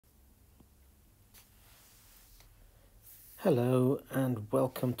Hello and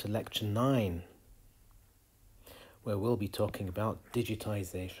welcome to Lecture 9, where we'll be talking about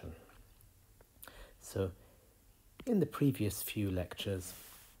digitization. So, in the previous few lectures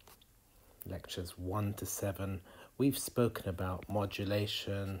 1 to 7, we've spoken about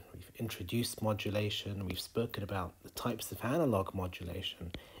modulation, we've introduced modulation, we've spoken about the types of analog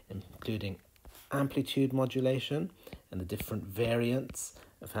modulation, including amplitude modulation and the different variants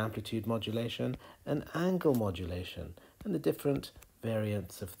of amplitude modulation, and angle modulation and the different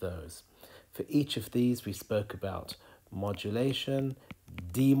variants of those. For each of these, we spoke about modulation,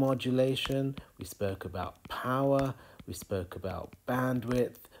 demodulation, we spoke about power, we spoke about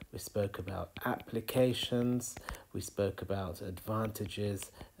bandwidth, we spoke about applications, we spoke about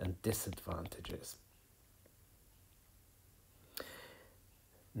advantages and disadvantages.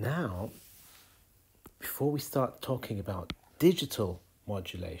 Now, before we start talking about digital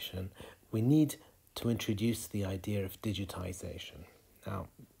modulation, we need to introduce the idea of digitization. Now,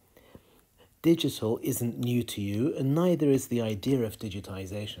 digital isn't new to you, and neither is the idea of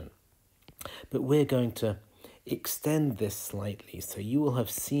digitization. But we're going to extend this slightly. So you will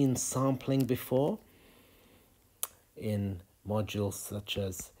have seen sampling before in modules such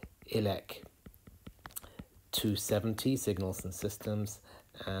as ILEC 270, Signals and Systems,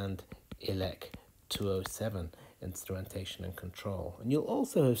 and ILEC 207, Instrumentation and Control. And you'll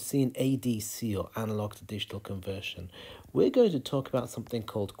also have seen ADC, or Analog to Digital Conversion. We're going to talk about something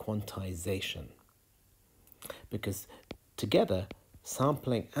called quantization, because together,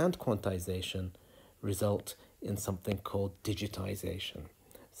 sampling and quantization result in something called digitization.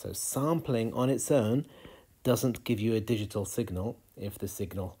 So sampling on its own doesn't give you a digital signal if the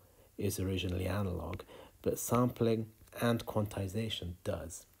signal is originally analog, but sampling and quantization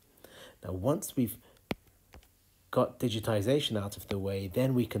does. Now, once we've got digitization out of the way,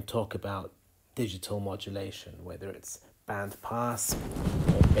 then we can talk about digital modulation, whether it's band pass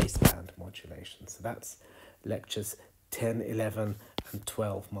or baseband modulation. So that's lectures 10, 11, and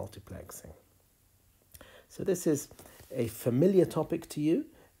 12 multiplexing. So this is a familiar topic to you.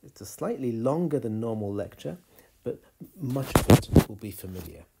 It's a slightly longer than normal lecture, but much of it will be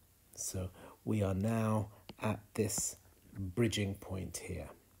familiar. So we are now at this bridging point here.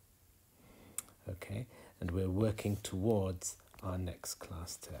 Okay, and we're working towards our next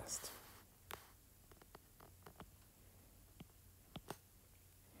class test.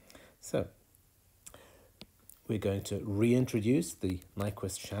 So, we're going to reintroduce the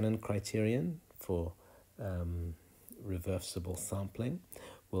Nyquist-Shannon criterion for reversible sampling.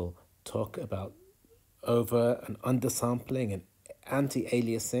 We'll talk about over and undersampling and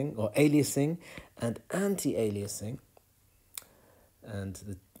anti-aliasing, or aliasing and anti-aliasing, and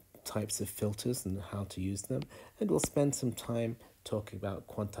the types of filters and how to use them. And we'll spend some time talking about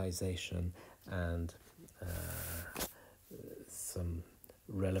quantization and some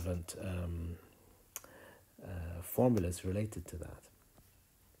relevant formulas related to that.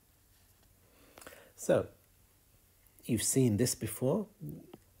 So, you've seen this before.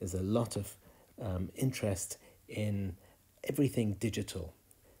 There's a lot of interest in everything digital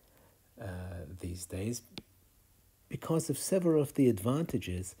these days because of several of the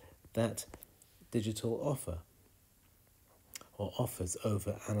advantages that digital offers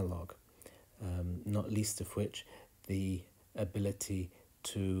over analog, not least of which the ability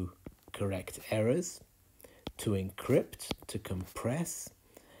to correct errors, to encrypt, to compress,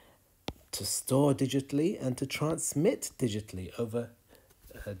 to store digitally, and to transmit digitally over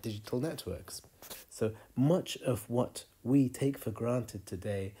digital networks. So much of what we take for granted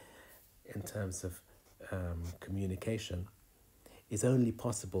today in terms of communication is only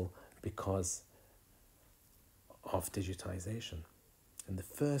possible because of digitization. And the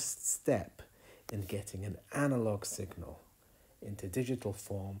first step in getting an analog signal into digital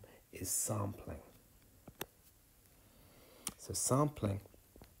form is sampling. So sampling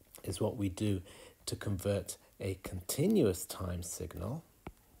is what we do to convert a continuous time signal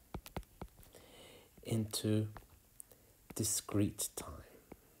into discrete time.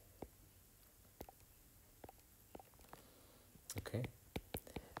 Okay,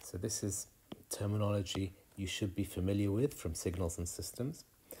 so this is terminology you should be familiar with from Signals and Systems.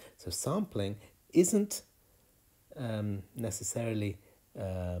 So sampling isn't necessarily,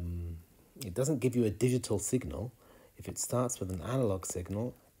 it doesn't give you a digital signal. If it starts with an analog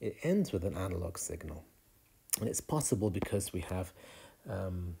signal, it ends with an analog signal. And it's possible because we have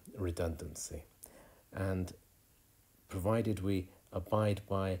redundancy. And provided we abide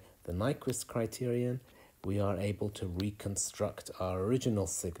by the Nyquist criterion, we are able to reconstruct our original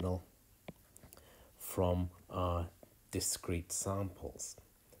signal from our discrete samples.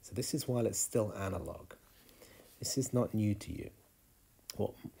 So this is while it's still analog. This is not new to you.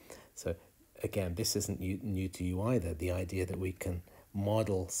 Well, so again, this isn't new to you either. The idea that we can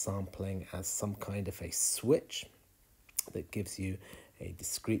model sampling as some kind of a switch that gives you a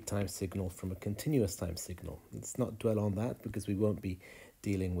discrete time signal from a continuous time signal. Let's not dwell on that because we won't be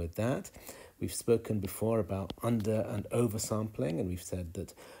dealing with that. We've spoken before about under and oversampling, and we've said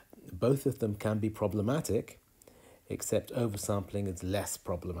that both of them can be problematic, except oversampling is less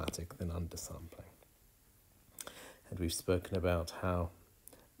problematic than undersampling. And we've spoken about how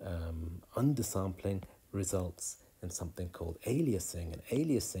undersampling results in something called aliasing. And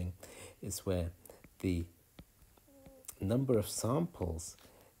aliasing is where the number of samples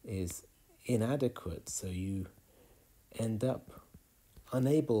is inadequate, so you end up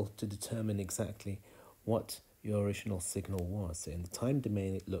unable to determine exactly what your original signal was. So in the time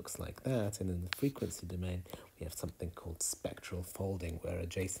domain it looks like that, and in the frequency domain we have something called spectral folding, where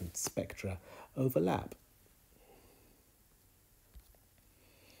adjacent spectra overlap.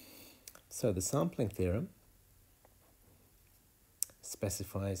 So the sampling theorem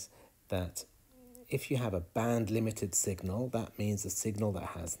specifies that if you have a band-limited signal, that means a signal that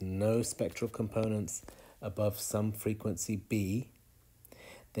has no spectral components above some frequency B,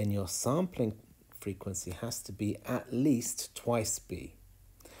 then your sampling frequency has to be at least twice B.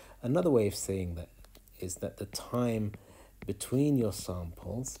 Another way of saying that is that the time between your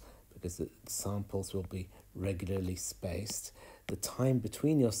samples, because the samples will be regularly spaced, the time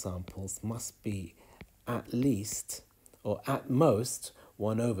between your samples must be at least, or at most,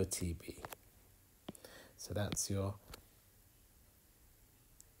 1 over TB. So that's your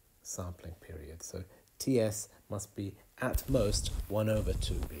sampling period. So TS must be at most 1 over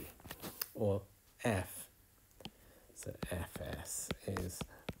 2B, or F. So Fs is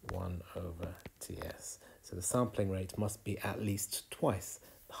 1 over TS. So the sampling rate must be at least twice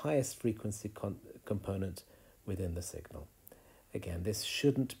the highest frequency component within the signal. Again, this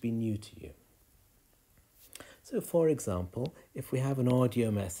shouldn't be new to you. So for example, if we have an audio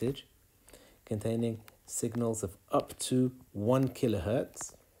message containing signals of up to 1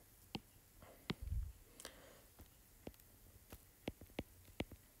 kilohertz,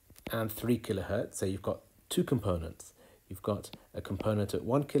 and 3 kilohertz, so you've got two components. You've got a component at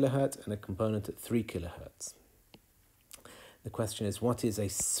 1 kilohertz and a component at 3 kilohertz. The question is, what is a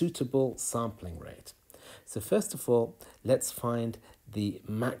suitable sampling rate? So first of all, let's find the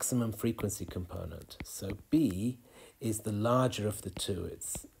maximum frequency component. So B is the larger of the two.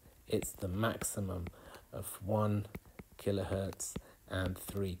 It's the maximum of 1 kilohertz and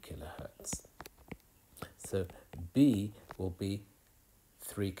 3 kilohertz. So B will be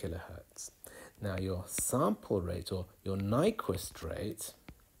 3 kilohertz. Now your sample rate, or your Nyquist rate,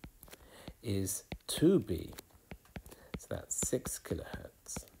 is 2B. So that's 6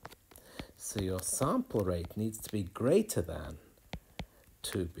 kilohertz. So your sample rate needs to be greater than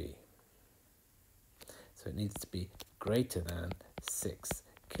 2B. So it needs to be greater than 6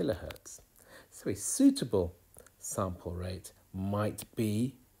 kilohertz. So a suitable sample rate might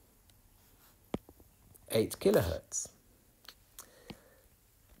be 8 kilohertz.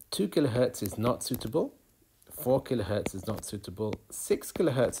 2 kilohertz is not suitable. 4 kilohertz is not suitable. 6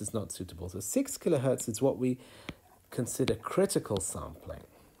 kilohertz is not suitable. So 6 kilohertz is what we consider critical sampling.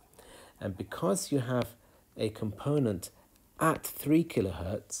 And because you have a component at 3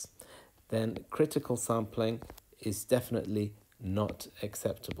 kilohertz, then critical sampling is definitely not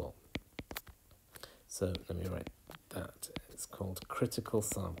acceptable. So let me write that. It's called critical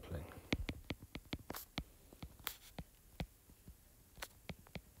sampling.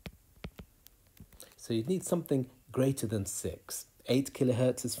 So you need something greater than 6. 8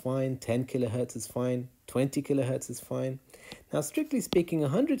 kilohertz is fine, 10 kilohertz is fine, 20 kilohertz is fine. Now, strictly speaking,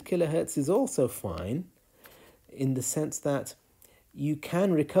 100 kilohertz is also fine in the sense that you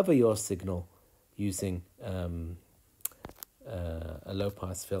can recover your signal using a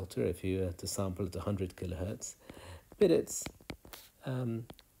low-pass filter if you were to sample at 100 kilohertz, but it's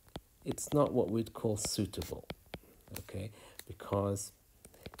not what we'd call suitable, okay, because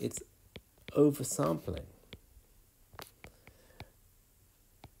it's oversampling.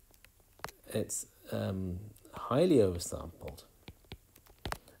 It's highly oversampled.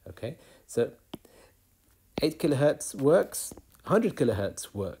 Okay, so 8 kilohertz works, 100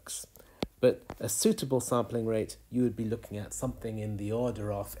 kilohertz works, but a suitable sampling rate, you would be looking at something in the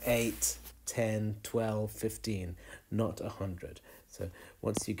order of 8, 10, 12, 15, not 100. So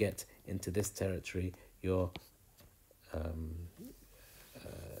once you get into this territory, you're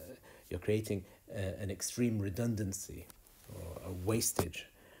creating an extreme redundancy or a wastage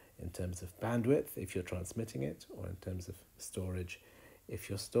in terms of bandwidth if you're transmitting it, or in terms of storage if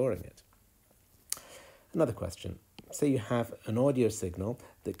you're storing it. Another question. Say you have an audio signal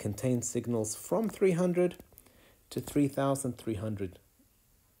that contains signals from 300 to 3,300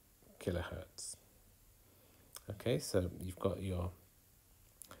 kilohertz. Okay, so you've got your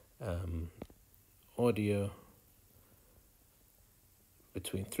audio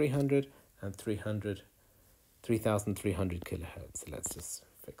between 300 and 3,300 kilohertz. Let's just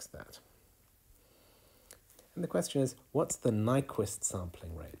fix that. And the question is, what's the Nyquist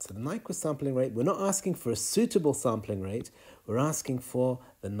sampling rate? So the Nyquist sampling rate, we're not asking for a suitable sampling rate, we're asking for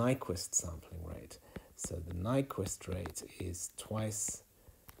the Nyquist sampling rate. So the Nyquist rate is twice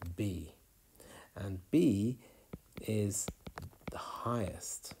B. And B is the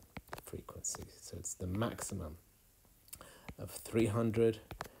highest frequency. So it's the maximum of 300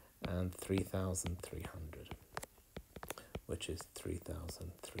 and 3,300, which is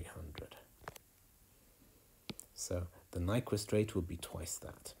 3,300. So the Nyquist rate will be twice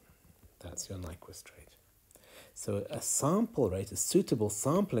that. That's your Nyquist rate. So a sample rate, a suitable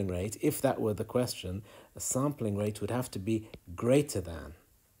sampling rate, if that were the question, a sampling rate would have to be greater than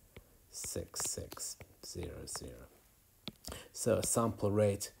 6600. So a sample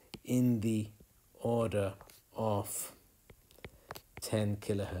rate in the order of 10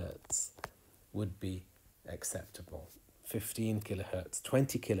 kilohertz would be acceptable. 15 kilohertz,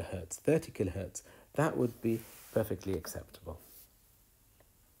 20 kilohertz, 30 kilohertz, that would be perfectly acceptable.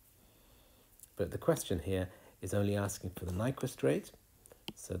 But the question here is only asking for the Nyquist rate.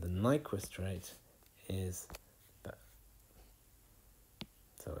 So the Nyquist rate is that.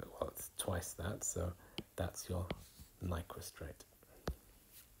 So well, it's twice that, so that's your Nyquist rate.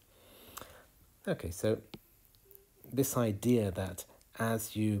 Okay, so this idea that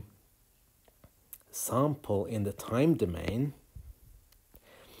as you sample in the time domain,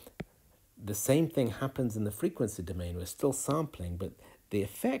 the same thing happens in the frequency domain. We're still sampling, but the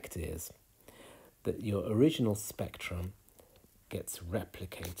effect is that your original spectrum gets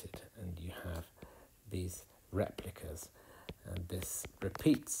replicated and you have these replicas, and this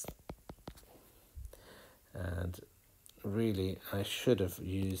repeats. And really, I should have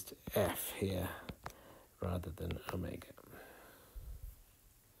used F here rather than omega.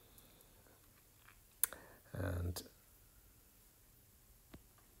 And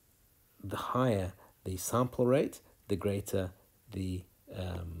the higher the sample rate, the greater the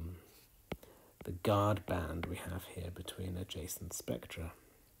guard band we have here between adjacent spectra.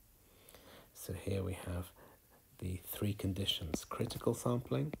 So here we have the three conditions: critical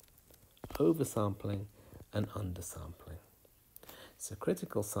sampling, oversampling, and undersampling. So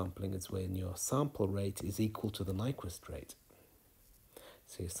critical sampling is when your sample rate is equal to the Nyquist rate.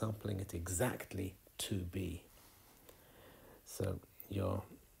 So you're sampling it exactly 2B. So your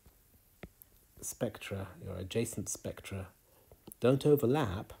spectra, your adjacent spectra, don't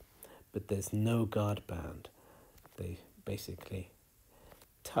overlap, but there's no guard band. They basically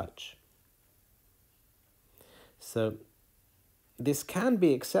touch. So this can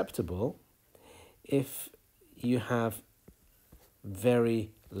be acceptable if you have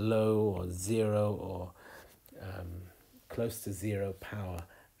very low or zero or close to zero power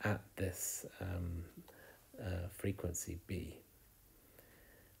at this frequency B.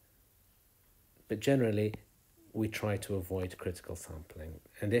 But generally, we try to avoid critical sampling.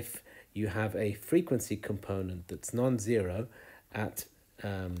 And if you have a frequency component that's non-zero at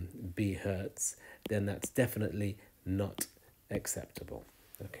B hertz, then that's definitely not acceptable.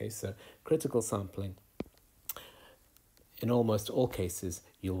 Okay, so critical sampling, in almost all cases,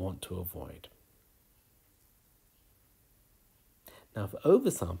 you'll want to avoid. Now, for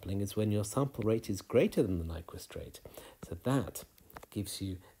oversampling is when your sample rate is greater than the Nyquist rate. So that gives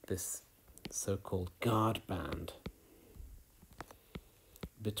you this so-called guard band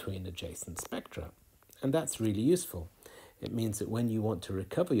between adjacent spectra. And that's really useful. It means that when you want to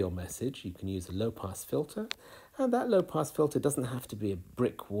recover your message, you can use a low-pass filter. And that low-pass filter doesn't have to be a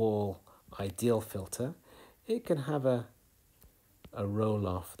brick wall ideal filter. It can have a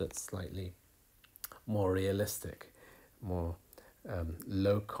roll-off that's slightly more realistic, more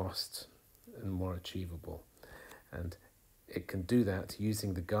low cost and more achievable. And it can do that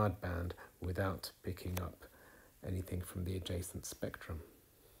using the guard band without picking up anything from the adjacent spectrum.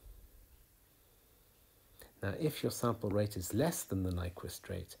 Now, if your sample rate is less than the Nyquist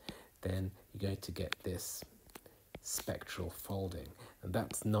rate, then you're going to get this spectral folding. And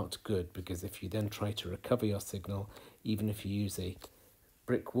that's not good, because if you then try to recover your signal, even if you use a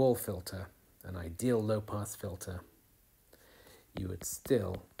brick wall filter, an ideal low-pass filter, you would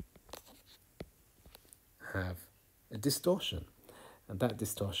still have a distortion. And that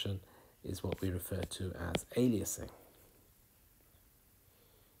distortion is what we refer to as aliasing.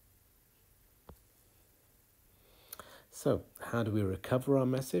 So how do we recover our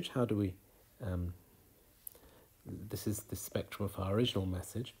message? How do we, this is the spectrum of our original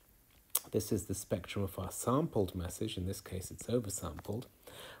message. This is the spectrum of our sampled message. In this case, it's oversampled.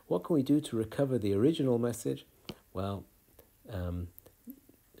 What can we do to recover the original message? Well,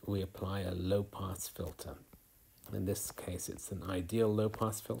 we apply a low-pass filter. In this case, it's an ideal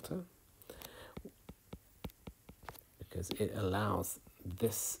low-pass filter because it allows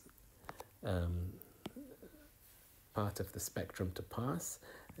this part of the spectrum to pass,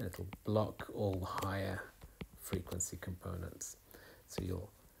 and it'll block all the higher frequency components. So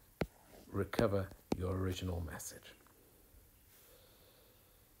you'll recover your original message.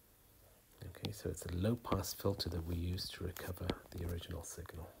 Okay, so it's a low-pass filter that we use to recover the original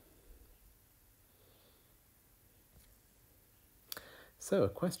signal. So, a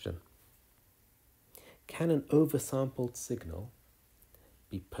question. Can an oversampled signal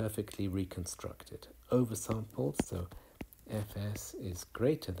be perfectly reconstructed? Oversampled, so fs is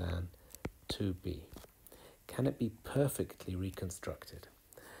greater than 2b. Can it be perfectly reconstructed?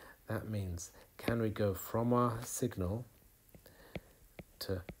 That means, can we go from our signal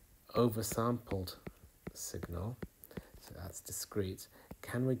to oversampled signal, so that's discrete,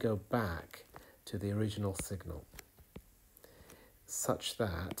 can we go back to the original signal such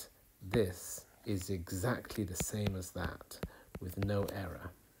that this is exactly the same as that with no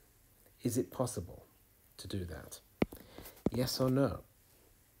error? Is it possible to do that? Yes or no?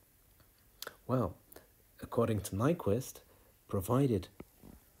 Well, according to Nyquist, provided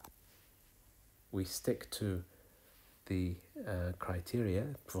we stick to the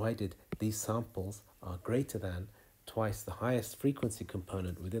criteria, provided these samples are greater than twice the highest frequency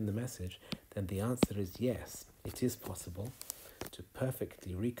component within the message, then the answer is yes, it is possible to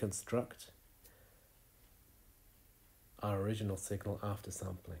perfectly reconstruct our original signal after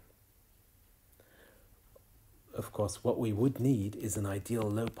sampling. Of course, what we would need is an ideal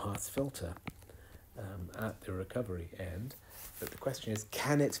low-pass filter at the recovery end, but the question is,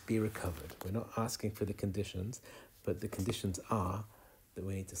 can it be recovered? We're not asking for the conditions, but the conditions are that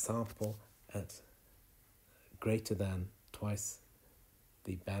we need to sample at greater than twice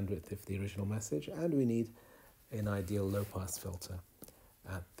the bandwidth of the original message, and we need an ideal low-pass filter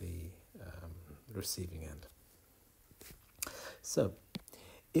at the receiving end. So,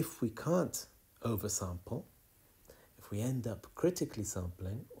 if we can't oversample, if we end up critically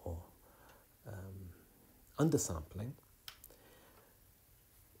sampling or undersampling,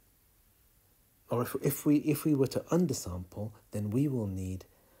 or if we were to undersample, then we will need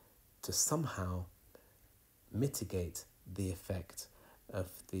to somehow mitigate the effect of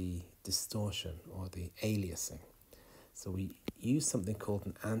the distortion or the aliasing. So we use something called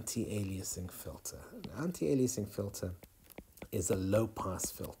an anti-aliasing filter. An anti-aliasing filter is a low-pass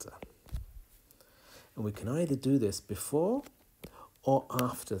filter. And we can either do this before or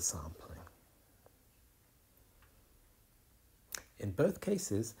after sampling. In both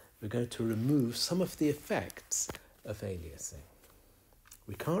cases, we're going to remove some of the effects of aliasing.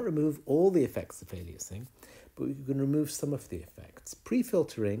 We can't remove all the effects of aliasing, but we can remove some of the effects.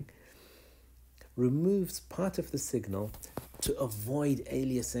 Pre-filtering removes part of the signal to avoid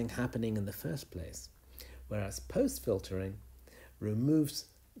aliasing happening in the first place, whereas post-filtering removes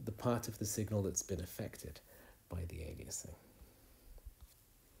the part of the signal that's been affected by the aliasing.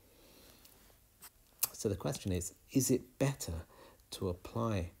 So the question is it better to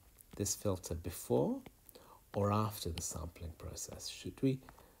apply this filter before or after the sampling process? Should we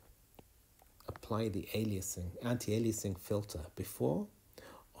apply the anti-aliasing filter before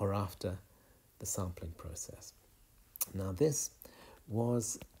or after the sampling process? Now this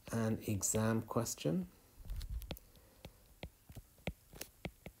was an exam question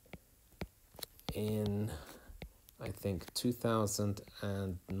in, I think,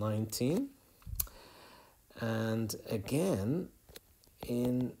 2019, and again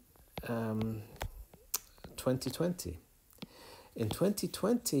in 2020. In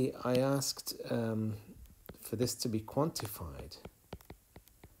 2020, I asked for this to be quantified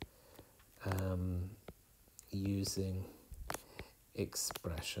using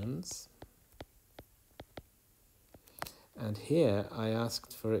expressions. And here I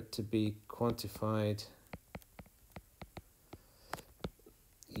asked for it to be quantified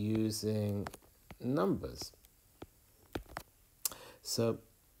using numbers. So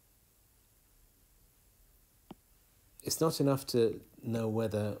it's not enough to know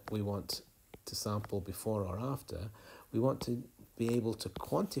whether we want to sample before or after. We want to be able to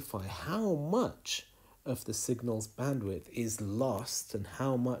quantify how much of the signal's bandwidth is lost and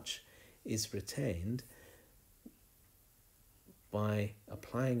how much is retained by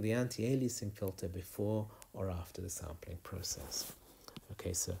applying the anti-aliasing filter before or after the sampling process.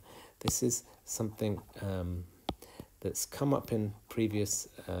 Okay, so this is something that's come up in previous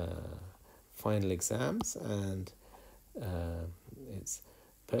final exams, and it's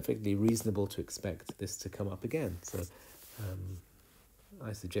perfectly reasonable to expect this to come up again. So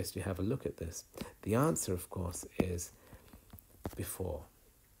I suggest you have a look at this. The answer, of course, is before.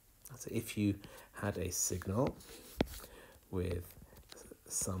 So if you had a signal with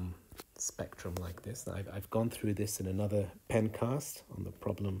some spectrum like this, I've gone through this in another pencast on the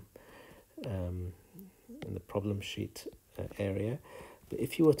problem, in the problem sheet area. But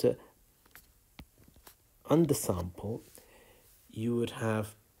if you were to undersample, you would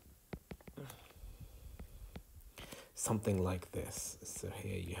have something like this. So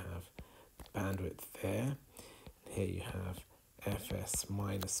here you have bandwidth there, and here you have fs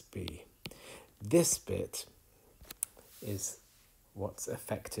minus b. This bit is what's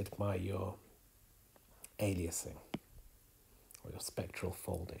affected by your aliasing or your spectral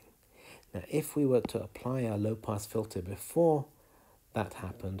folding. Now, if we were to apply our low-pass filter before that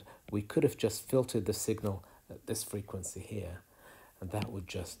happened, we could have just filtered the signal at this frequency here, and that would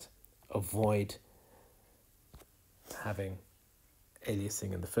just avoid having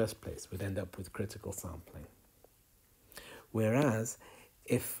aliasing in the first place. We'd end up with critical sampling. Whereas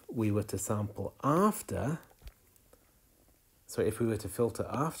if we were to sample after, so if we were to filter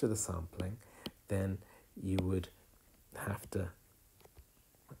after the sampling, then you would have to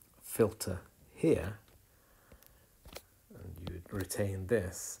filter here, and you would retain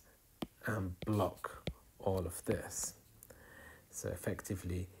this and block all of this. So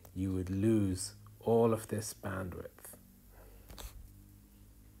effectively, you would lose all of this bandwidth.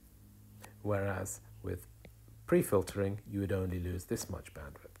 Whereas with pre-filtering, you would only lose this much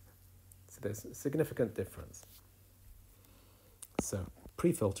bandwidth. So there's a significant difference. So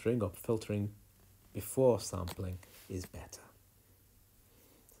pre-filtering or filtering before sampling is better.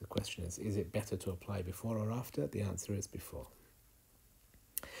 So the question is it better to apply before or after? The answer is before.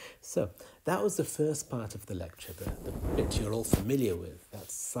 So that was the first part of the lecture, the bit you're all familiar with.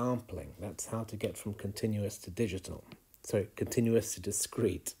 That's sampling. That's how to get from continuous to digital. Sorry, continuous to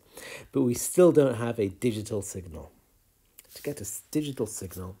discrete. But we still don't have a digital signal. To get a digital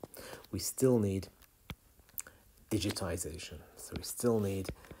signal, we still need digitization. So we still need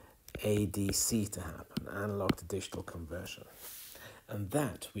ADC to happen, analog to digital conversion. And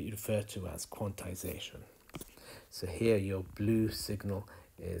that we refer to as quantization. So here your blue signal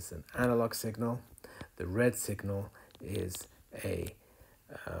is an analog signal. The red signal is a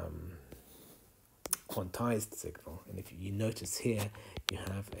quantized signal. And if you notice here, you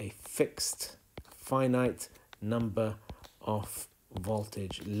have a fixed, finite number of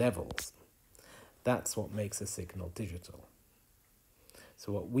voltage levels. That's what makes a signal digital.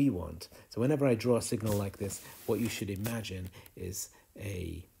 So what we want, so whenever I draw a signal like this, what you should imagine is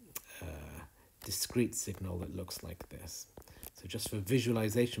a discrete signal that looks like this. So just for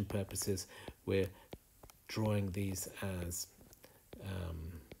visualization purposes, we're drawing these as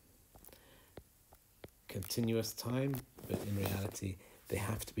continuous time, but in reality, they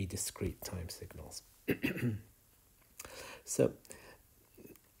have to be discrete time signals. So,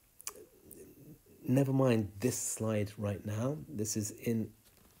 never mind this slide right now. This is in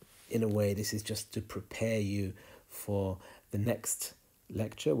a way, this is just to prepare you for the next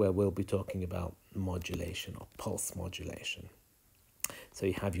lecture where we'll be talking about modulation or pulse modulation. So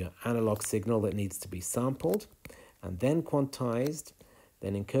you have your analog signal that needs to be sampled and then quantized,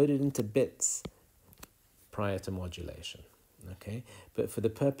 then encoded into bits prior to modulation. Okay, but for the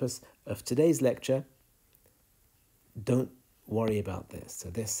purpose of today's lecture, don't worry about this. So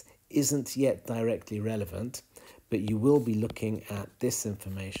this isn't yet directly relevant, but you will be looking at this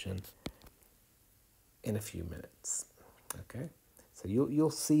information in a few minutes. Okay, so you'll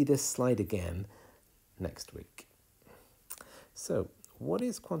see this slide again next week. So what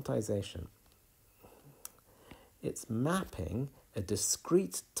is quantization? It's mapping a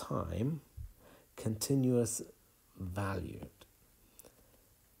discrete time continuous valued.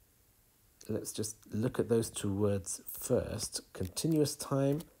 Let's just look at those two words first. Continuous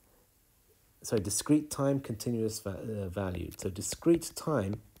time, discrete time, continuous valued. So discrete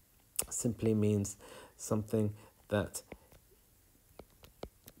time simply means something that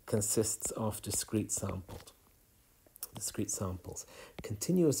consists of discrete samples.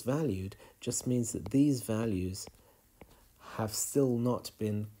 Continuous valued just means that these values have still not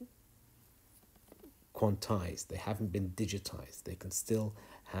been quantized. They haven't been digitized. They can still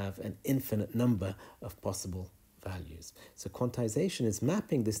have an infinite number of possible values. So quantization is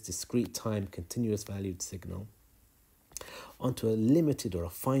mapping this discrete time continuous valued signal onto a limited or a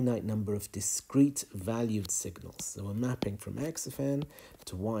finite number of discrete valued signals. So we're mapping from XFN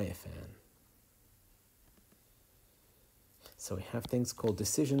to YFN. So we have things called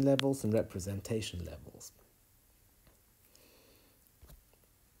decision levels and representation levels.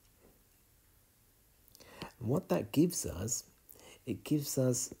 And what that gives us, it gives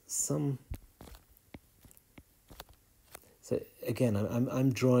us some... So again,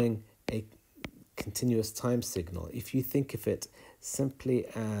 I'm drawing a continuous time signal. If you think of it simply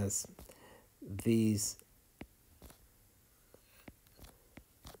as these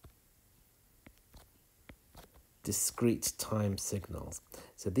discrete time signals.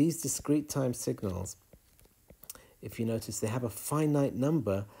 So these discrete time signals, if you notice, they have a finite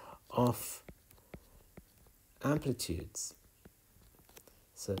number of amplitudes.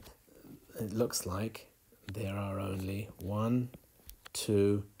 So it looks like there are only 1,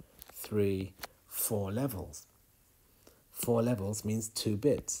 2, 3, 4 levels. 4 levels means 2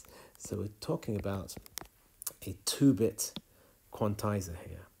 bits. So we're talking about a 2-bit quantizer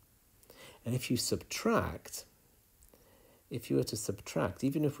here. And if you were to subtract,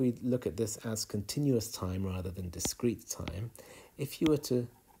 even if we look at this as continuous time rather than discrete time, if you were to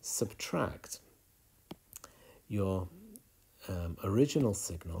subtract your original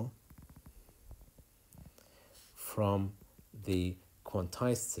signal from the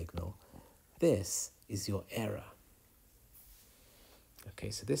quantized signal, this is your error. Okay,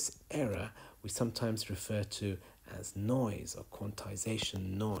 so this error we sometimes refer to as noise or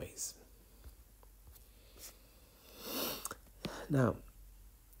quantization noise. Now,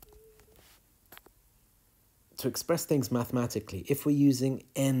 to express things mathematically, if we're using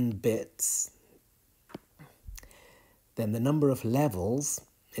n bits, then the number of levels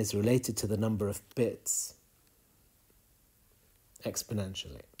is related to the number of bits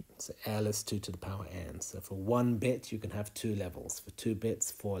exponentially. So L is 2 to the power n. So for 1 bit, you can have 2 levels. For 2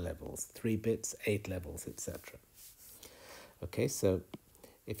 bits, 4 levels. 3 bits, 8 levels, etc. Okay, so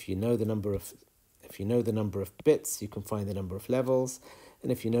if you know the number of bits, you can find the number of levels,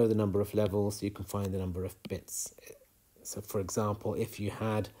 and if you know the number of levels, you can find the number of bits. So, for example, if you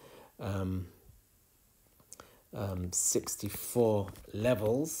had 64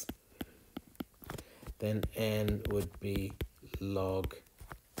 levels, then n would be log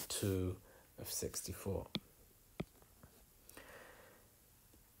 2 of 64.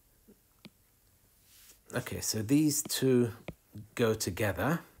 Okay, so these two go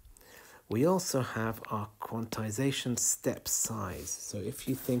together. We also have our quantization step size. So if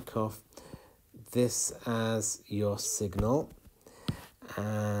you think of this as your signal,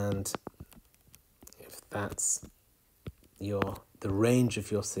 and if that's the range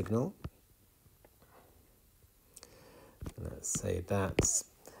of your signal, let's say that's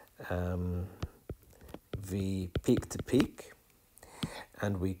V peak to peak,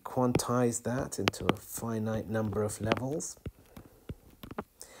 and we quantize that into a finite number of levels,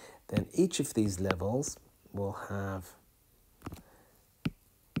 then each of these levels will have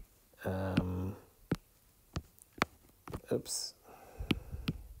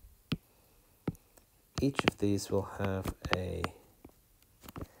each of these will have a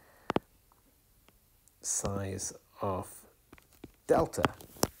size of delta,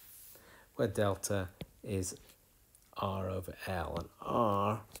 where delta is R over L, and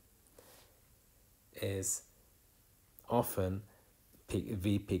R is often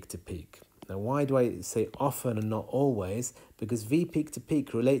V peak to peak. Now, why do I say often and not always? Because V peak to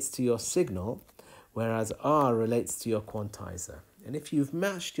peak relates to your signal, whereas R relates to your quantizer. And if you've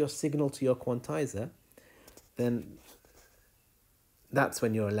matched your signal to your quantizer, then that's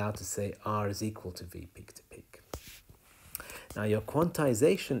when you're allowed to say R is equal to V peak to peak. Now, your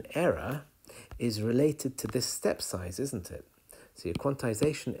quantization error is related to this step size, isn't it? So your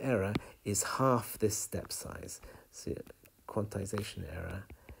quantization error is half this step size. So your quantization error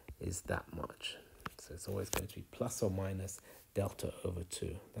is that much. So it's always going to be plus or minus delta over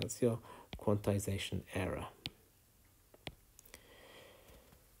 2. That's your quantization error.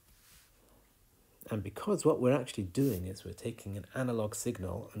 And because what we're actually doing is we're taking an analog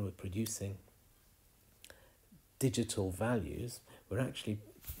signal and we're producing digital values, we're actually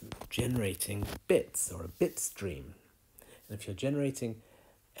generating bits or a bit stream. And if you're generating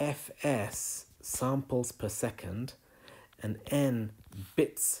fs samples per second and n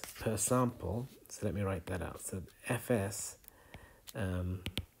bits per sample, so let me write that out. So fs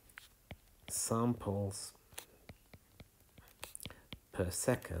samples per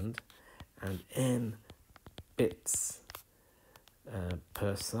second and n bits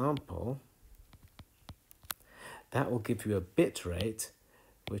per sample, that will give you a bit rate,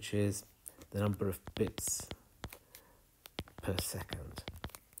 which is the number of bits per second.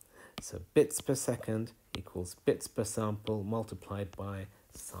 So bits per second equals bits per sample multiplied by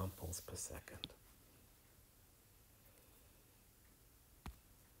samples per second.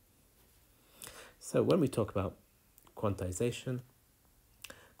 So when we talk about quantization,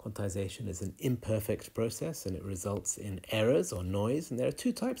 quantization is an imperfect process and it results in errors or noise. And there are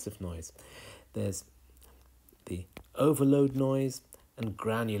two types of noise. There's the overload noise and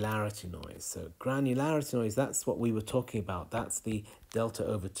granularity noise. So granularity noise, that's what we were talking about. That's the delta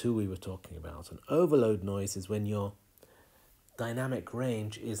over 2 we were talking about. And overload noise is when your dynamic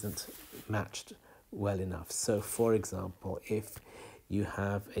range isn't matched well enough. So for example, if you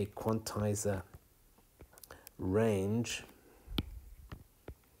have a quantizer range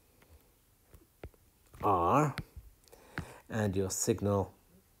R and your signal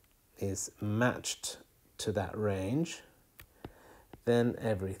is matched to that range, then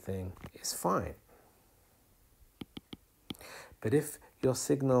everything is fine. But if your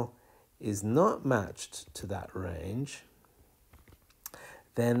signal is not matched to that range,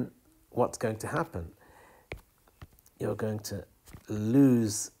 then what's going to happen? You're going to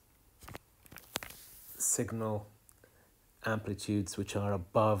lose signal amplitudes which are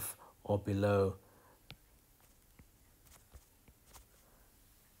above or below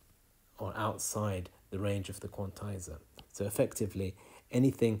or outside the range of the quantizer. So effectively,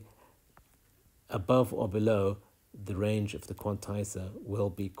 anything above or below the range of the quantizer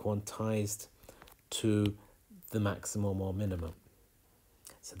will be quantized to the maximum or minimum.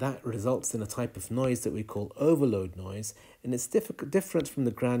 So that results in a type of noise that we call overload noise, and it's different from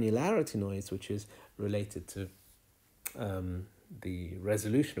the granularity noise, which is related to the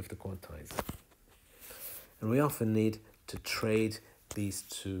resolution of the quantizer. And we often need to trade these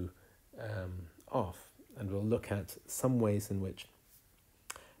two off, and we'll look at some ways in which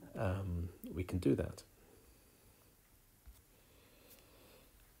we can do that.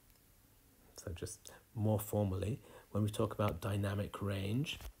 So just more formally, when we talk about dynamic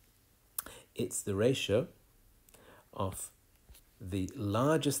range, it's the ratio of the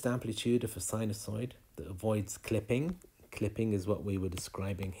largest amplitude of a sinusoid that avoids clipping. Clipping is what we were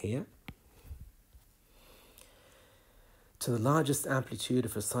describing here. To the largest amplitude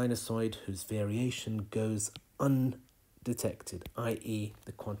of a sinusoid whose variation goes undetected, i.e.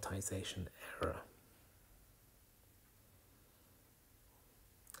 the quantization error.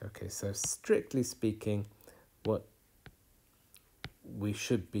 Okay, so strictly speaking, what we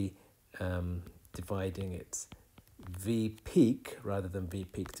should be dividing, it's V peak rather than V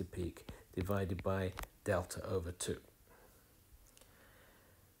peak to peak, divided by delta over 2.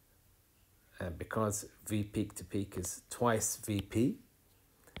 And because V peak to peak is twice Vp,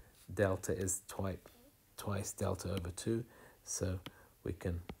 delta is twice delta over 2, so we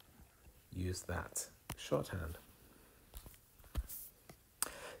can use that shorthand.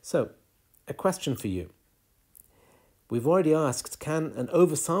 So, a question for you. We've already asked, can an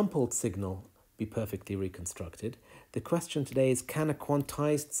oversampled signal be perfectly reconstructed? The question today is, can a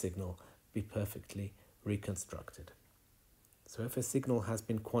quantized signal be perfectly reconstructed? So if a signal has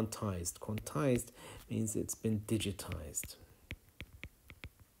been quantized means it's been digitized.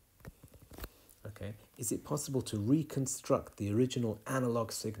 Okay, is it possible to reconstruct the original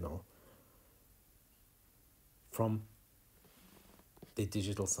analog signal from the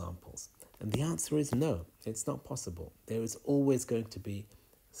digital samples? And the answer is no, it's not possible. There is always going to be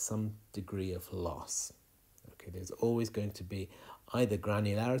some degree of loss. Okay, there's always going to be either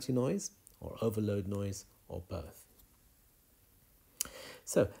granularity noise or overload noise or both.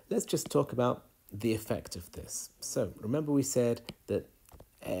 So let's just talk about the effect of this. So remember we said that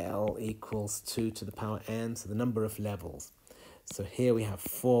L equals 2 to the power n, so the number of levels. So here we have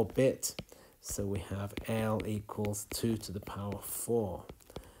 4-bit, so we have L equals 2 to the power 4,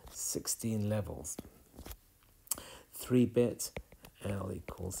 16 levels. 3-bit, L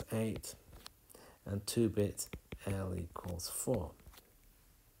equals 8, and 2-bit, L equals 4.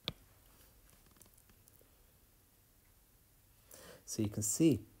 So you can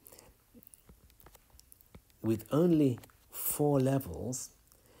see, with only 4 levels,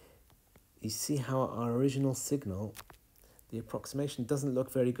 you see how our original signal, the approximation doesn't look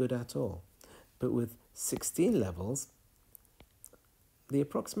very good at all. But with 16 levels, the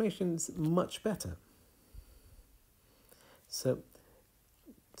approximation's much better. So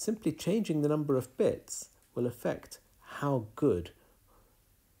simply changing the number of bits will affect how good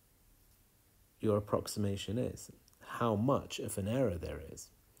your approximation is, how much of an error there is.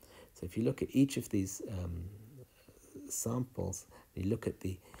 So if you look at each of these samples, you look at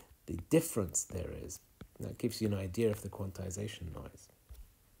the difference there is, that gives you an idea of the quantization noise.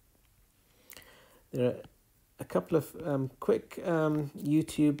 There are a couple of quick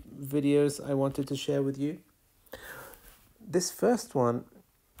YouTube videos I wanted to share with you. This first one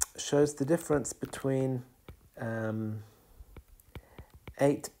shows the difference between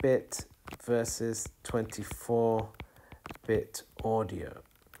 8-bit versus 24-bit audio.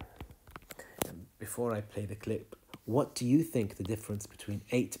 And before I play the clip, what do you think the difference between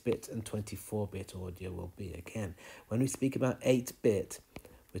 8-bit and 24-bit audio will be? Again, when we speak about 8-bit,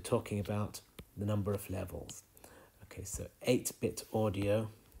 we're talking about the number of levels. Okay, so 8-bit audio,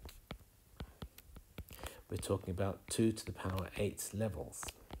 we're talking about 2 to the power 8 levels.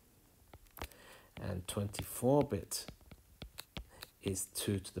 And 24-bit is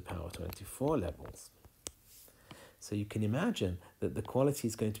 2 to the power 24 levels. So you can imagine that the quality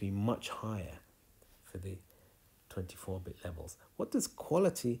is going to be much higher for the 24-bit levels. What does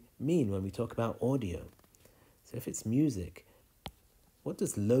quality mean when we talk about audio? So if it's music, what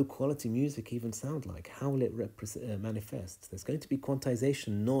does low quality music even sound like? How will it manifest? There's going to be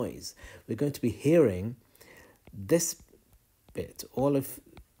quantization noise. We're going to be hearing this bit, all of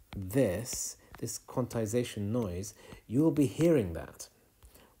this quantization noise. You will be hearing that.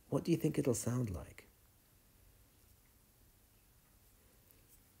 What do you think it'll sound like?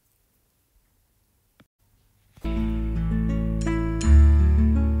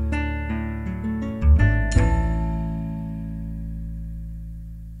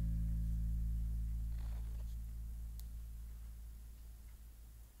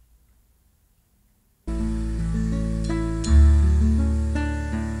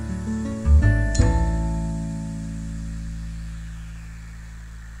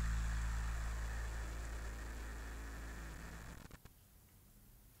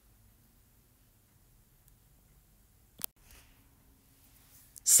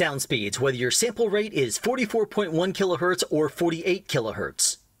 Sound speeds, whether your sample rate is 44.1 kilohertz or 48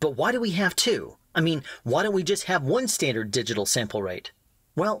 kilohertz. But why do we have two? I mean, why don't we just have one standard digital sample rate?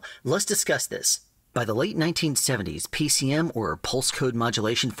 Well, let's discuss this. By the late 1970s, PCM, or pulse code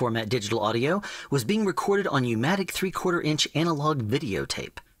modulation format digital audio, was being recorded on pneumatic 3/4-inch analog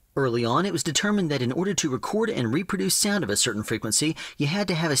videotape. Early on, it was determined that in order to record and reproduce sound of a certain frequency, you had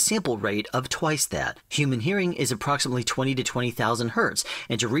to have a sample rate of twice that. Human hearing is approximately 20 to 20,000 hertz,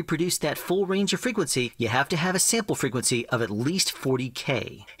 and to reproduce that full range of frequency, you have to have a sample frequency of at least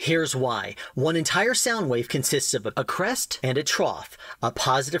 40K. Here's why. One entire sound wave consists of a crest and a trough, a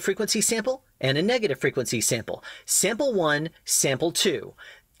positive frequency sample and a negative frequency sample. Sample 1, sample 2.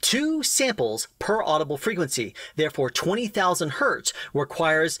 2 samples per audible frequency. Therefore, 20,000 hertz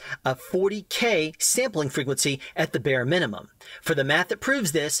requires a 40K sampling frequency at the bare minimum. For the math that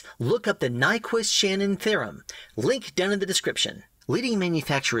proves this, look up the Nyquist-Shannon theorem. Link down in the description. Leading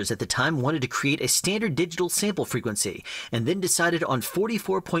manufacturers at the time wanted to create a standard digital sample frequency and then decided on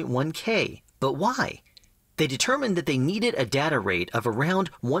 44.1K. But why? They determined that they needed a data rate of around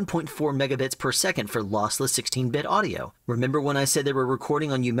 1.4 megabits per second for lossless 16-bit audio. Remember when I said they were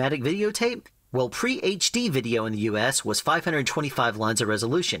recording on pneumatic videotape? Well, pre-HD video in the US was 525 lines of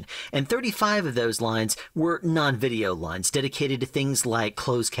resolution, and 35 of those lines were non-video lines dedicated to things like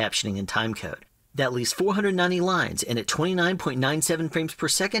closed captioning and timecode. That leaves 490 lines, and at 29.97 frames per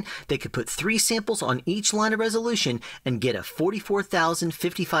second, they could put 3 samples on each line of resolution and get a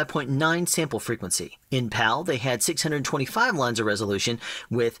 44,055.9 sample frequency. In PAL, they had 625 lines of resolution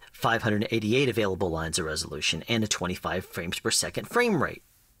with 588 available lines of resolution and a 25 frames per second frame rate.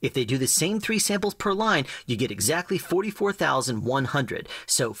 If they do the same 3 samples per line, you get exactly 44,100.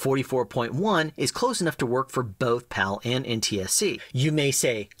 So 44.1 is close enough to work for both PAL and NTSC. You may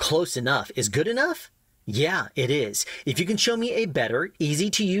say, close enough is good enough? Yeah, it is. If you can show me a better,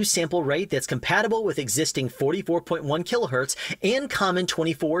 easy-to-use sample rate that's compatible with existing 44.1 kilohertz and common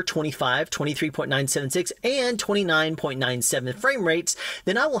 24, 25, 23.976, and 29.97 frame rates,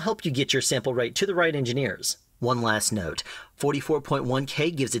 then I will help you get your sample rate to the right engineers. One last note,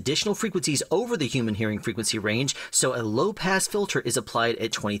 44.1K gives additional frequencies over the human hearing frequency range, so a low-pass filter is applied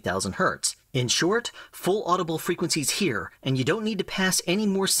at 20,000 hertz. In short, full audible frequencies here, and you don't need to pass any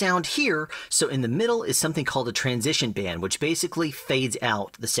more sound here, so in the middle is something called a transition band, which basically fades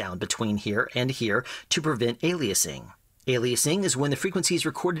out the sound between here and here to prevent aliasing. Aliasing is when the frequencies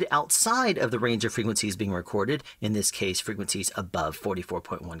recorded outside of the range of frequencies being recorded, in this case frequencies above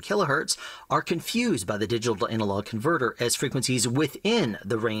 44.1 kilohertz, are confused by the digital to analog converter as frequencies within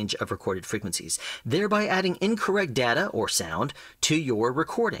the range of recorded frequencies, thereby adding incorrect data or sound to your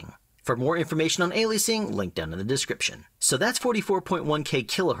recording. For more information on aliasing, link down in the description. So that's 44.1K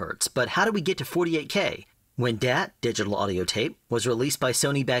kilohertz, but how do we get to 48K? When DAT, digital audio tape, was released by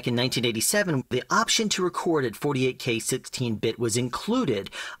Sony back in 1987, the option to record at 48K 16-bit was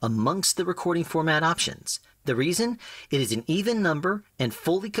included amongst the recording format options. The reason? It is an even number and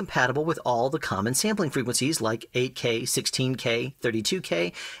fully compatible with all the common sampling frequencies like 8K, 16K,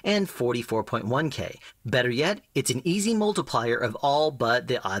 32K, and 44.1K. Better yet, it's an easy multiplier of all but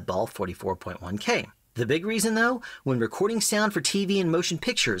the oddball 44.1K. The big reason though, when recording sound for TV and motion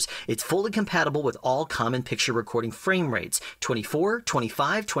pictures, it's fully compatible with all common picture recording frame rates, 24,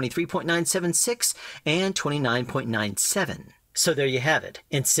 25, 23.976, and 29.97. So there you have it.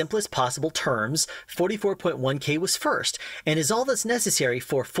 In simplest possible terms, 44.1K was first, and is all that's necessary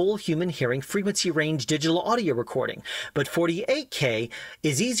for full human hearing frequency range digital audio recording. But 48K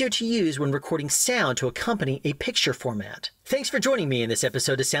is easier to use when recording sound to accompany a picture format. Thanks for joining me in this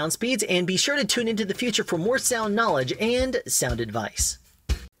episode of Sound Speeds, and be sure to tune into the future for more sound knowledge and sound advice.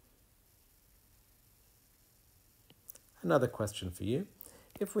 Another question for you.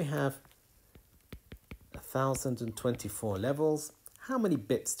 If we have 1024 levels, how many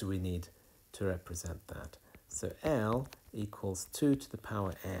bits do we need to represent that? So L equals 2 to the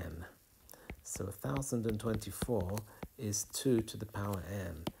power n. So 1024 is 2 to the power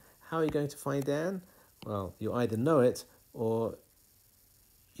n. How are you going to find n? Well, you either know it or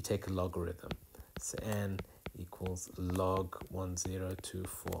you take a logarithm. So n equals log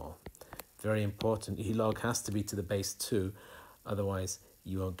 1024. Very important, e log has to be to the base 2, otherwise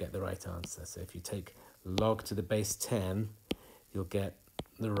you won't get the right answer. So if you take log to the base 10, you'll get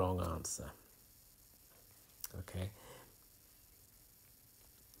the wrong answer. Okay.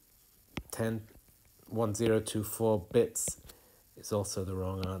 1024 bits is also the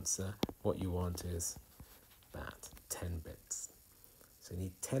wrong answer. What you want is that, 10 bits. So you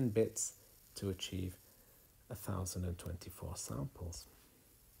need 10 bits to achieve 1024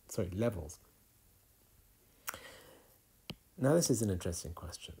 levels. Now this is an interesting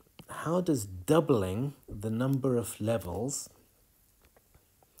question. How does doubling the number of levels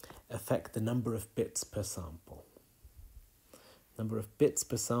affect the number of bits per sample? Number of bits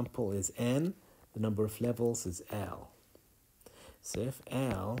per sample is n, the number of levels is L. So if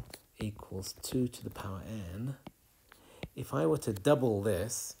L equals 2 to the power n, if I were to double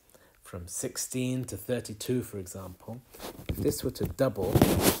this from 16 to 32, for example, if this were to double,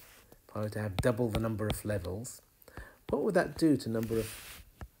 if I were to have double the number of levels, what would that do to number of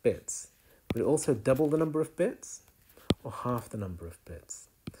bits? Would it also double the number of bits or half the number of bits?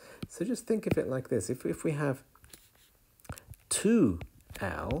 So just think of it like this. If we have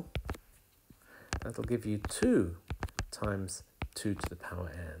 2L, that'll give you 2 times 2 to the power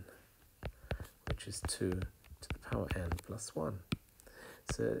n, which is 2 to the power n plus 1.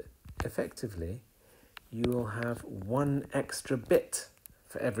 So effectively, you will have 1 extra bit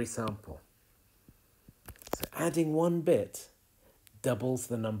for every sample. So adding 1 bit doubles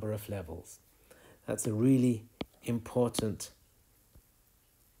the number of levels. That's a really important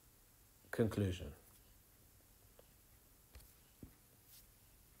conclusion.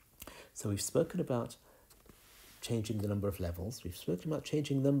 So we've spoken about changing the number of levels. We've spoken about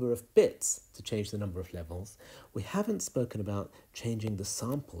changing the number of bits to change the number of levels. We haven't spoken about changing the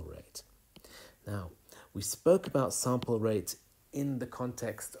sample rate. Now, we spoke about sample rate in the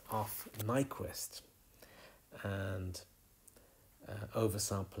context of Nyquist and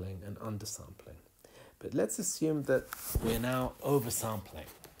oversampling and undersampling. But let's assume that we're now oversampling.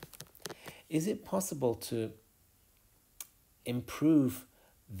 Is it possible to improve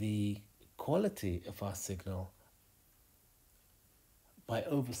the quality of our signal by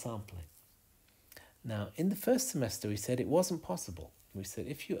oversampling? Now, in the first semester, we said it wasn't possible. We said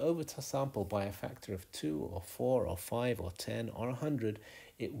if you oversample by a factor of 2 or 4 or 5 or 10 or 100,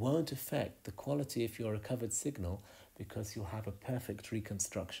 it won't affect the quality of your recovered signal because you'll have a perfect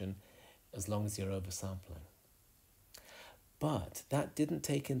reconstruction as long as you're oversampling. But that didn't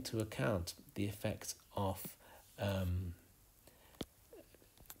take into account the effect of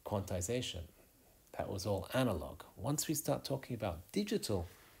quantization. That was all analog. Once we start talking about digital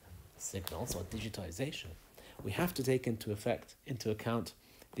signals or digitization, we have to take into account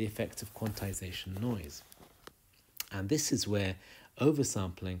the effect of quantization noise. And this is where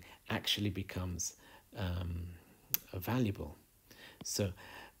oversampling actually becomes valuable. So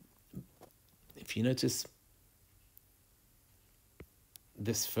if you notice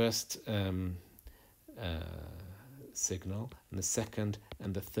this first signal and the second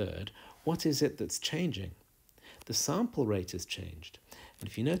and the third, what is it that's changing? The sample rate has changed. And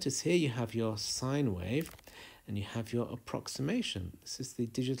if you notice here, you have your sine wave and you have your approximation. This is the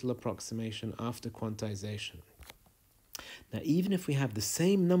digital approximation after quantization. Now, even if we have the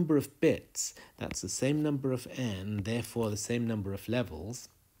same number of bits, that's the same number of n, therefore the same number of levels,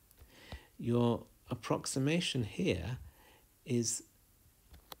 your approximation here is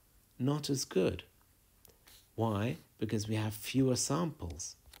not as good. Why? Because we have fewer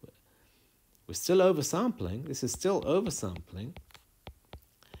samples. We're still oversampling. This is still oversampling.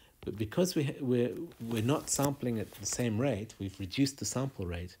 But because we're not sampling at the same rate, we've reduced the sample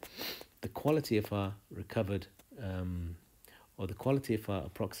rate, the quality of our recovered or the quality of our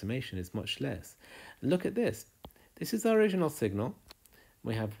approximation is much less. And look at this. This is our original signal.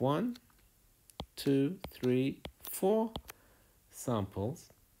 We have 1, 2, 3, 4 samples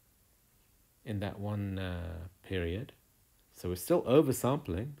in that one period. So we're still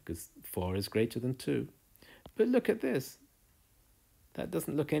oversampling because 4 is greater than 2. But look at this. That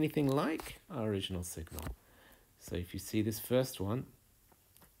doesn't look anything like our original signal. So if you see this first one,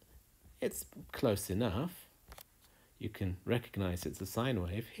 it's close enough. You can recognize it's a sine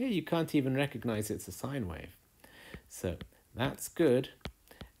wave. Here you can't even recognize it's a sine wave. So that's good,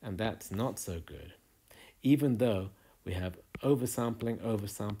 and that's not so good, even though we have oversampling,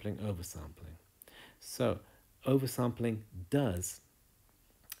 oversampling, oversampling. So oversampling does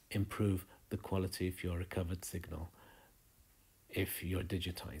improve the quality of your recovered signal if you're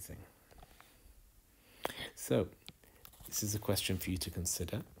digitizing. So this is a question for you to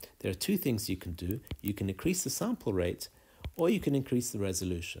consider. There are two things you can do. You can increase the sample rate, or you can increase the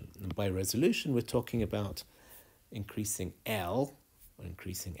resolution. And by resolution, we're talking about increasing L or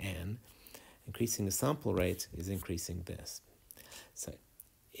increasing N. Increasing the sample rate is increasing this. So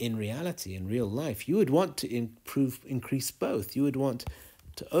in reality, in real life, you would want to increase both. You would want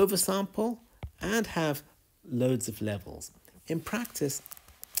to oversample and have loads of levels. In practice,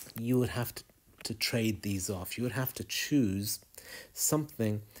 you would have to trade these off. You would have to choose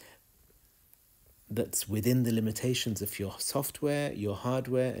something that's within the limitations of your software, your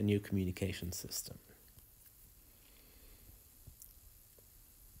hardware, and your communication system.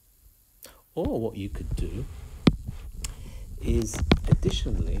 Or what you could do is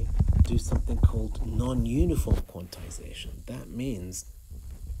additionally do something called non-uniform quantization. That means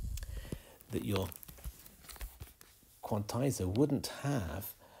that your quantizer wouldn't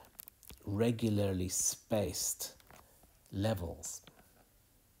have regularly spaced levels.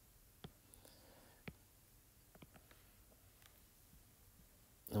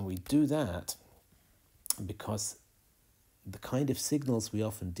 And we do that because the kind of signals we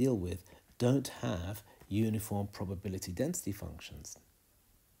often deal with don't have uniform probability density functions.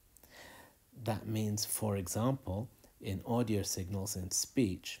 That means, for example, in audio signals in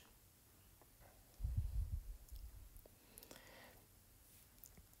speech,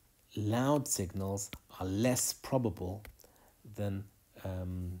 loud signals are less probable than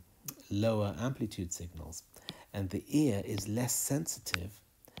lower amplitude signals, and the ear is less sensitive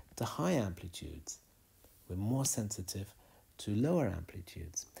to high amplitudes. We're more sensitive to lower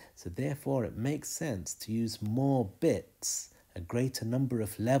amplitudes. So therefore it makes sense to use more bits, a greater number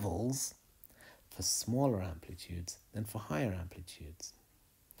of levels for smaller amplitudes than for higher amplitudes.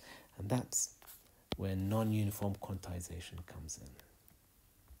 And that's where non-uniform quantization comes in.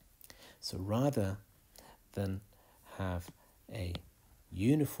 So rather than have a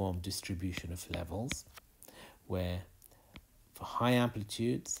uniform distribution of levels, where for high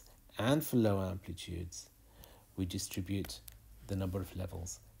amplitudes and for low amplitudes, we distribute the number of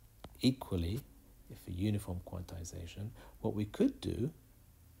levels equally for uniform quantization, what we could do,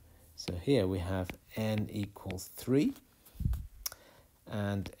 so here we have n equals 3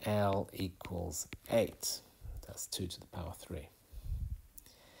 and L equals 8. That's 2 to the power 3.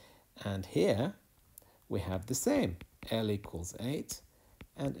 And here we have the same, L equals 8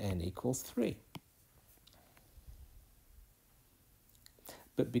 and N equals 3.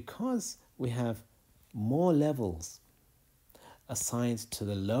 But because we have more levels assigned to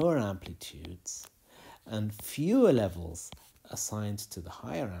the lower amplitudes and fewer levels assigned to the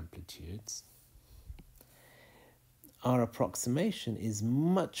higher amplitudes, our approximation is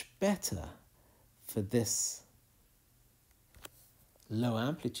much better for this low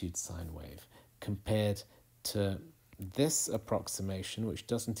amplitude sine wave compared to this approximation, which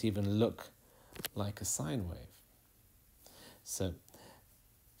doesn't even look like a sine wave. So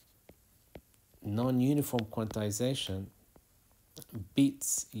non-uniform quantization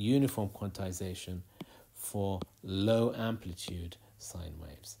beats uniform quantization for low amplitude sine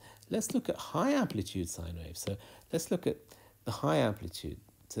waves. Let's look at high amplitude sine waves. So let's look at the high amplitude.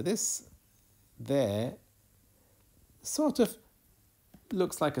 So this there sort of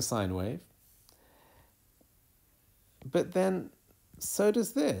looks like a sine wave, but then so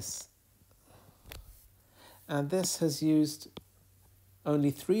does this. And this has used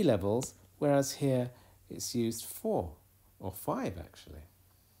only 3 levels, whereas here it's used 4 or 5 actually.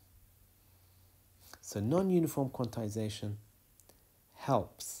 So non-uniform quantization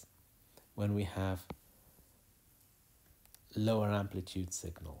helps when we have lower amplitude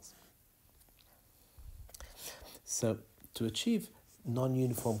signals. So to achieve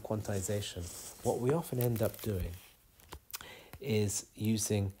non-uniform quantization, what we often end up doing is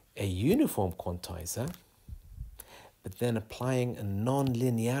using a uniform quantizer, but then applying a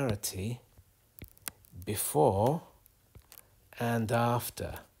non-linearity before and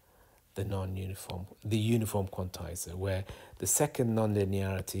after the uniform quantizer, where the second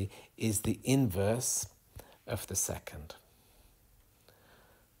non-linearity is the inverse of the second.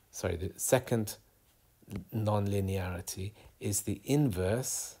 Sorry, the second non-linearity is the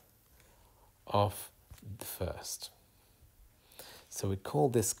inverse of the first. So we call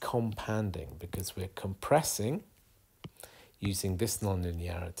this compounding because we're compressing using this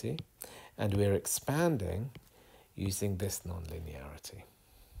nonlinearity and we're expanding using this nonlinearity.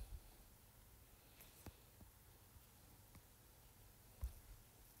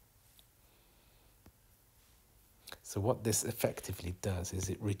 So what this effectively does is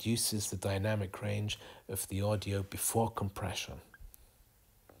it reduces the dynamic range of the audio before compression.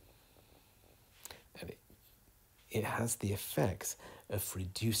 And it has the effects of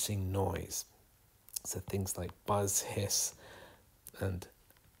reducing noise. So things like buzz, hiss, and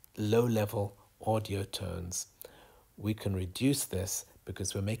low-level audio tones. We can reduce this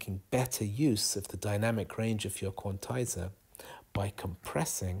because we're making better use of the dynamic range of your quantizer by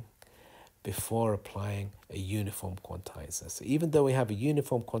compressing before applying a uniform quantizer. So even though we have a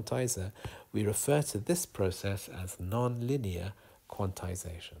uniform quantizer, we refer to this process as non-linear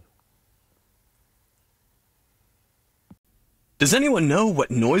quantization. Does anyone know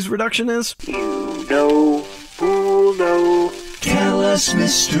what noise reduction is? You know, fool know. Tell us,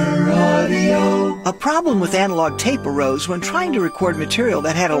 Mr. Audio. A problem with analog tape arose when trying to record material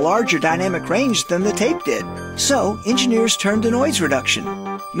that had a larger dynamic range than the tape did. So, engineers turned to noise reduction.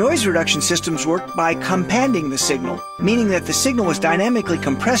 Noise reduction systems worked by companding the signal, meaning that the signal was dynamically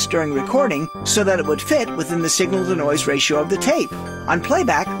compressed during recording so that it would fit within the signal-to-noise ratio of the tape. On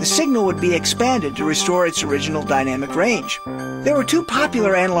playback, the signal would be expanded to restore its original dynamic range. There were two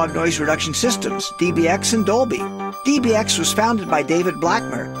popular analog noise reduction systems, DBX and Dolby. DBX was founded by David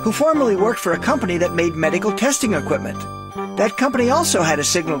Blackmer, who formerly worked for a company that made medical testing equipment. That company also had a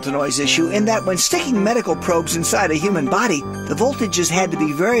signal-to-noise issue in that when sticking medical probes inside a human body, the voltages had to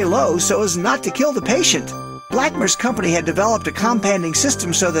be very low so as not to kill the patient. Blackmer's company had developed a companding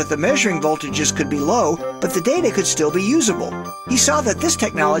system so that the measuring voltages could be low, but the data could still be usable. He saw that this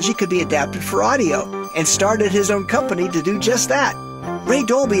technology could be adapted for audio, and started his own company to do just that. Ray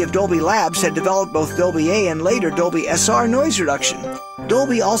Dolby of Dolby Labs had developed both Dolby A and later Dolby SR noise reduction.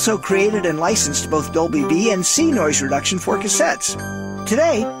 Dolby also created and licensed both Dolby B and C noise reduction for cassettes.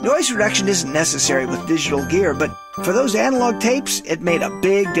 Today, noise reduction isn't necessary with digital gear, but for those analog tapes, it made a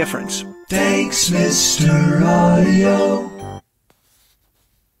big difference. Thanks, Mr. Audio.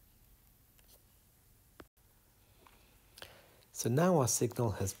 So now our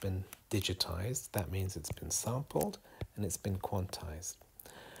signal has been digitized. That means it's been sampled and it's been quantized.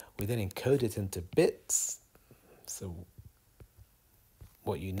 We then encode it into bits. So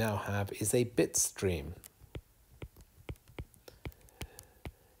what you now have is a bit stream.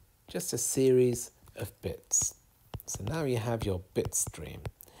 Just a series of bits. So now you have your bit stream.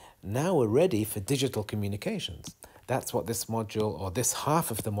 Now we're ready for digital communications. That's what this module, or this half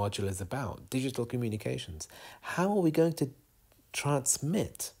of the module, is about, digital communications. How are we going to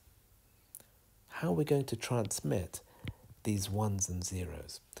transmit? How are we going to transmit these ones and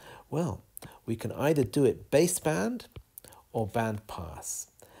zeros? Well, we can either do it baseband or band pass.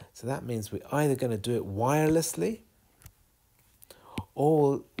 So that means we're either going to do it wirelessly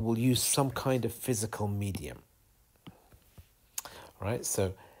or we'll use some kind of physical medium. All right,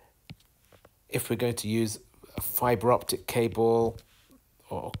 so if we're going to use a fiber optic cable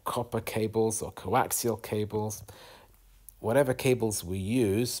or copper cables or coaxial cables, whatever cables we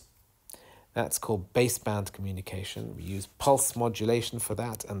use, that's called baseband communication. We use pulse modulation for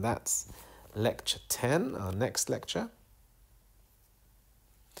that, and that's lecture 10, our next lecture.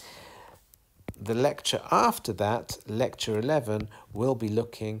 The lecture after that, lecture 11, will be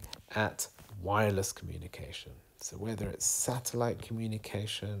looking at wireless communication. So whether it's satellite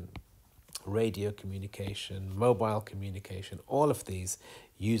communication, radio communication, mobile communication, all of these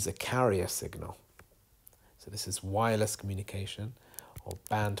use a carrier signal. So this is wireless communication or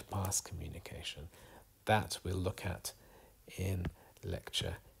band pass communication. That we'll look at in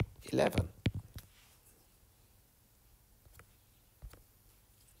lecture 11.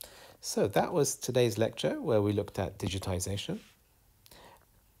 So that was today's lecture where we looked at digitization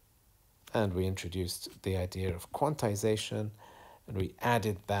and we introduced the idea of quantization and we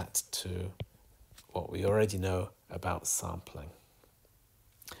added that to what we already know about sampling.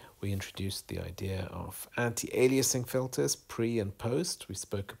 We introduced the idea of anti-aliasing filters, pre and post. We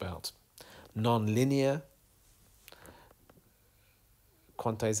spoke about non-linear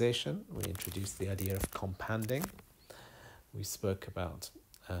quantization. We introduced the idea of companding. We spoke about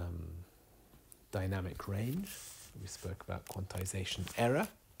dynamic range. We spoke about quantization error.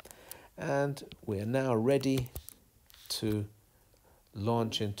 And we are now ready to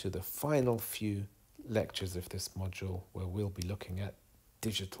launch into the final few lectures of this module, where we'll be looking at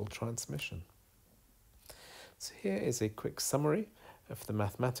digital transmission. So here is a quick summary of the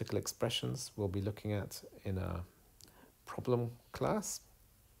mathematical expressions we'll be looking at in our problem class.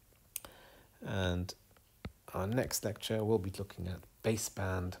 And our next lecture, we'll be looking at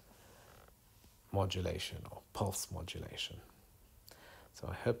baseband modulation or pulse modulation. So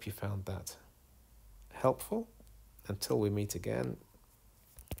I hope you found that helpful. Until we meet again,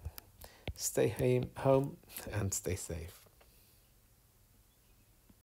 stay home and stay safe.